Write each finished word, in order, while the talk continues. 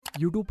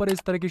YouTube पर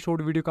इस तरह की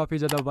शॉर्ट वीडियो काफी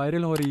ज्यादा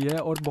वायरल हो रही है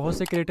और बहुत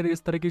से क्रिएटर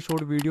इस तरह की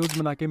शॉर्ट वीडियोस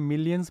बना के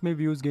मिलियंस में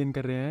व्यूज गेन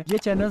कर रहे हैं। ये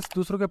चैनल्स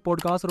दूसरों के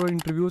पॉडकास्ट और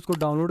इंटरव्यूज को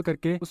डाउनलोड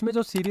करके उसमें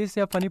जो सीरियस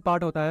या फनी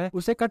पार्ट होता है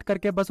उसे कट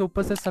करके बस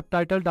ऊपर से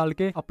सबटाइटल डाल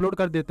के अपलोड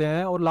कर देते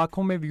हैं और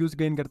लाखों में व्यूज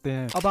गेन करते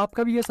हैं। अब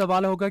आपका भी ये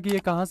सवाल होगा कि ये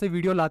कहाँ से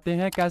वीडियो लाते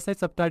हैं, कैसे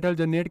सबटाइटल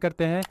जनरेट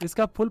करते हैं,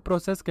 इसका फुल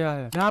प्रोसेस क्या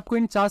है। मैं आपको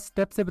इन 4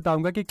 स्टेप से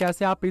बताऊंगा कि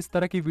कैसे आप इस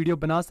तरह की वीडियो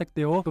बना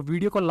सकते हो, तो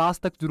वीडियो को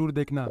लास्ट तक जरूर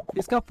देखना।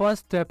 इसका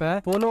फर्स्ट स्टेप है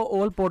follow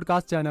all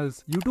podcast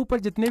channels. YouTube पर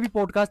जितने भी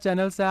पॉडकास्ट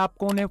चैनल्स है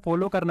आपको उन्हें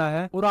फॉलो करना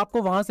है और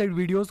आपको वहां से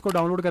वीडियोस को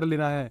डाउनलोड कर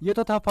लेना है। ये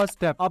तो था फर्स्ट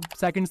स्टेप। अब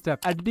second step,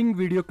 editing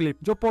video clip.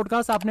 जो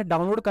पॉडकास्ट आपने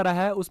डाउनलोड करा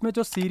है उसमें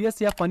जो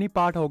सीरियस या फनी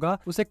पार्ट होगा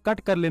उसे कट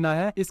कर लेना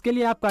है। इसके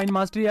लिए आप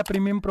काइनमास्टर या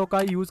प्रीमियम प्रो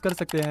का यूज कर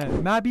सकते हैं।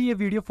 मैं अभी ये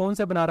वीडियो फोन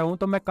से बना रहा हूँ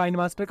तो मैं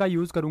काइनमास्टर का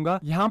यूज करूंगा।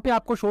 यहाँ पे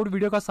आपको शॉर्ट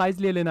वीडियो का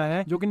साइज ले लेना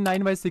है जो कि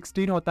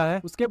 9:16 होता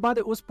है। उसके बाद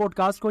उस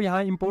पॉडकास्ट को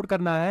यहाँ इंपोर्ट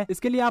करना है।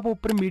 इसके लिए आप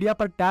ऊपर मीडिया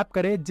पर टैप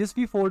करें, जिस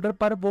भी फोल्डर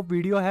पर वो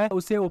वीडियो है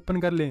उसे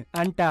ओपन कर लें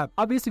एंड टैप।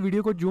 अब इस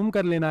वीडियो को जूम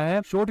कर लेना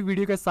है शॉर्ट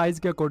वीडियो के साइज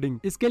के अकॉर्डिंग।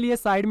 इसके लिए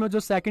साइड में जो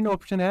सेकंड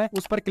ऑप्शन है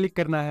उस पर क्लिक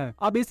करना है।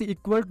 अब इस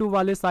इक्वल टू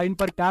वाले साइन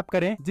पर टैप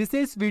करें,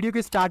 जिससे इस वीडियो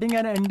की starting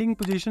and ending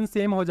position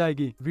same हो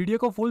जाएगी। वीडियो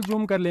को फुल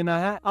जूम कर लेना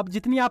है। अब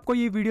जितनी आपको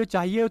ये वीडियो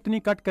चाहिए उतनी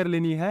कट कर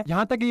लेनी है।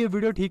 यहाँ तक ये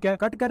वीडियो ठीक है।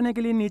 कट करने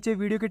के लिए नीचे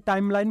वीडियो की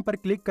टाइमलाइन पर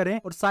क्लिक करें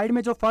और साइड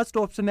में जो फर्स्ट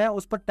ऑप्शन है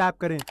उस पर टैप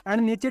करें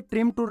एंड नीचे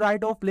trim to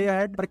right of play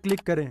ahead पर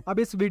क्लिक करें। अब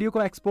इस वीडियो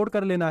को एक्सपोर्ट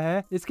कर लेना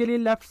है। इसके लिए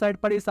लेफ्ट साइड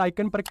पर इस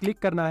आइकन पर क्लिक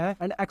करना है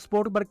एंड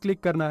एक्सपोर्ट पर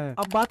क्लिक करना है।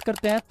 अब बात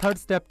करते हैं थर्ड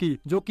स्टेप की,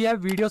 जो कि है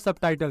वीडियो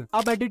सबटाइटल।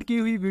 अब एडिट की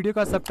हुई वीडियो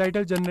का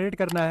सबटाइटल जनरेट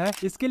करना है।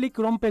 इसके लिए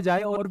क्रोम पे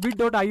जाए और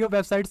vid.io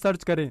वेबसाइट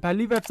सर्च करें।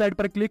 पहली वेबसाइट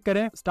पर क्लिक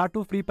करें, स्टार्ट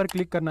टू फ्री पर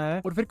क्लिक करना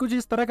है और फिर कुछ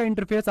इस तरह का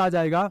इंटरफेस आ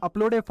जाएगा।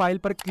 अपलोड ए फाइल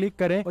पर क्लिक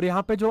करें और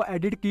यहाँ पे जो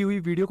एडिट की हुई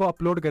वीडियो को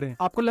अपलोड करें।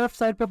 आपको लेफ्ट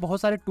साइड पे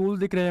बहुत सारे टूल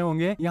दिख रहे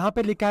होंगे। यहाँ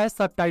पे लिखा है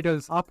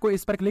सबटाइटल्स, आपको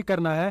इस पर क्लिक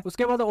करना है।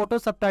 उसके बाद ऑटो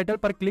सबटाइटल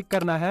पर क्लिक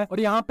करना है और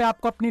यहाँ पे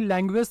आपको अपनी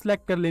लैंग्वेज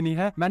सिलेक्ट कर लेनी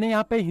है। मैंने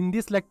यहाँ पे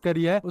हिंदी सिलेक्ट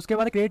करी है। उसके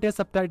बाद क्रिएट ए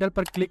सबटाइटल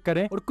पर क्लिक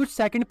करें और कुछ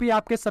सेकंड पे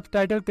आपके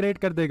सबटाइटल क्रिएट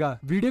कर देगा।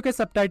 वीडियो के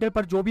सबटाइटल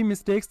पर जो भी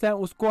मिस्टेक्स है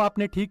उसको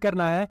आपने ठीक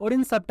करना है और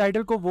इन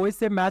सबटाइटल को वॉइस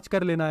से मैच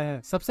कर लेना है।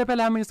 सबसे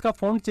पहले हम इसका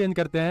फॉन्ट चेंज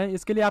करते हैं।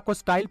 इसके लिए आपको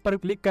स्टाइल पर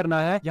क्लिक करना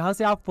है। यहाँ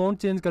से आप फॉन्ट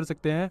चेंज कर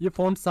सकते हैं। ये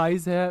फॉन्ट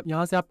साइज है।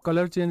 यहाँ से आप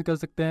कलर चेंज कर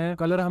सकते हैं।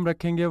 कलर हम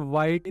रखेंगे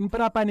व्हाइट। इन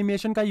पर आप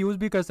एनिमेशन का यूज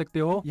भी कर सकते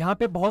हो। यहाँ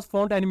पे बहुत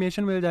फॉन्ट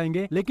एनिमेशन मिल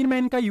जाएंगे, लेकिन मैं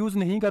इनका यूज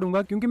नहीं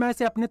करूंगा क्योंकि मैं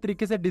इसे अपने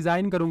तरीके से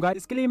डिजाइन करूंगा।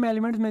 इसके लिए मैं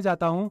एलिमेंट्स में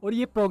जाता हूँ और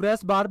ये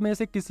प्रोग्रेस बार में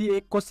से किसी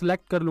एक को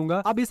सिलेक्ट कर लूंगा।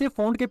 अब इसे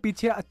फॉन्ट के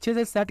पीछे अच्छे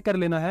से सेट कर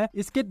लेना है।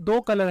 इसके 2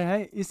 कलर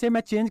हैं, इसे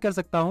मैं चेंज कर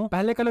सकता हूँ।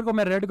 पहले कलर को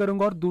मैं रेड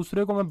करूंगा और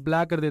दूसरे को मैं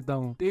ब्लैक कर देता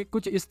हूँ। तो ये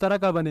कुछ इस तरह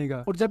का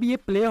बनेगा और जब ये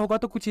प्ले होगा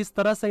तो कुछ इस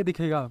तरह से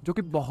दिखेगा, जो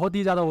कि बहुत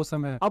ही ज्यादा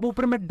औसम है। अब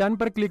ऊपर मैं डन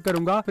पर क्लिक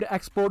करूंगा, फिर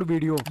एक्सपोर्ट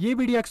वीडियो। ये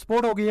वीडियो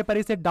एक्सपोर्ट हो गई है, पर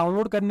इसे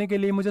डाउनलोड करने के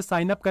लिए मुझे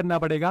साइन अप करना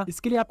पड़ेगा।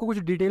 इसके लिए आपको कुछ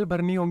डिटेल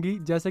भरनी होंगी,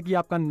 जैसे कि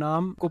आपका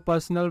नाम को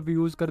पर्सनल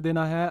व्यूज कर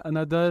देना है,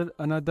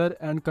 अनदर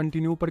एंड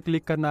कंटिन्यू पर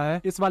क्लिक करना है।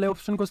 इस वाले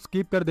ऑप्शन को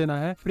स्किप कर देना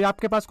है। फिर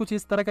आपके पास कुछ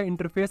इस तरह का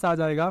इंटरफेस आ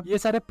जाएगा। ये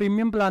सारे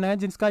प्रीमियम प्लान है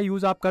जिसका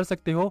यूज आप कर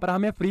सकते हो, पर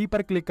हमें फ्री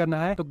पर क्लिक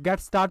करना है। तो गेट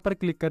स्टार्ट पर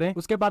क्लिक करें।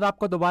 उसके बाद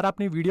आपको दोबारा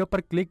अपनी वीडियो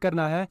पर क्लिक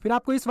करना है। फिर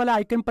आपको इस वाले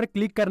आइकन पर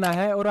क्लिक करना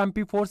है और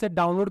MP4 से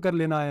डाउनलोड कर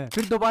लेना है।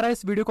 फिर दोबारा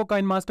इस वीडियो को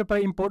काइनमास्टर पर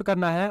इंपोर्ट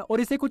करना है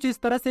और इसे कुछ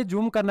इस तरह से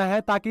जूम करना है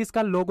ताकि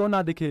इसका लोगो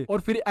ना दिखे और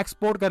फिर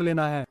एक्सपोर्ट कर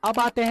लेना है। अब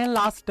आते हैं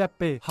लास्ट स्टेप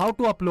पे, हाउ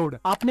टू अपलोड।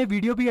 आपने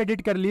वीडियो भी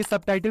एडिट कर ली,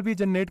 सबटाइटल भी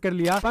जनरेट कर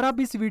लिया, पर अब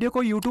इस वीडियो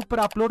को यूट्यूब पर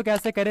अपलोड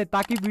कैसे करें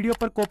ताकि वीडियो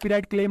पर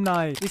कॉपीराइट क्लेम ना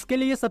आए। इसके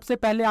लिए सबसे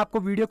पहले आपको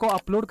वीडियो को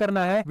अपलोड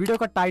करना है, वीडियो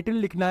का टाइटल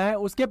लिखना है।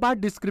 उसके बाद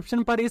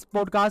डिस्क्रिप्शन पर इस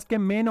पॉडकास्ट के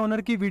मेन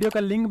ओनर की वीडियो का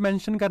लिंक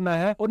मेंशन करना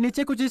है और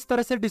नीचे कुछ इस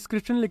तरह से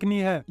डिस्क्रिप्शन लिखनी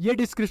है। ये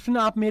डिस्क्रिप्शन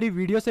आप मेरी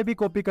वीडियो से भी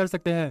कॉपी कर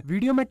सकते हैं।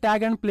 वीडियो में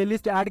टैग एंड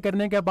प्लेलिस्ट ऐड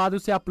करने के बाद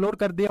उसे अपलोड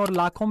कर दे और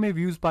लाखों में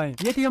व्यूज पाएं।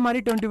 ये थी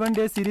हमारी 21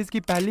 डेज सीरीज की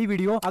पहली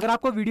वीडियो। अगर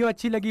आपको वीडियो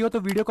अच्छी लगी हो तो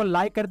वीडियो को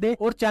लाइक कर दे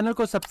और चैनल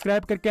को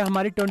सब्सक्राइब करके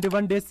हमारी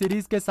 21 डेज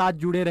सीरीज के साथ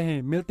जुड़े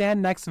रहें। मिलते हैं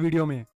नेक्स्ट वीडियो में।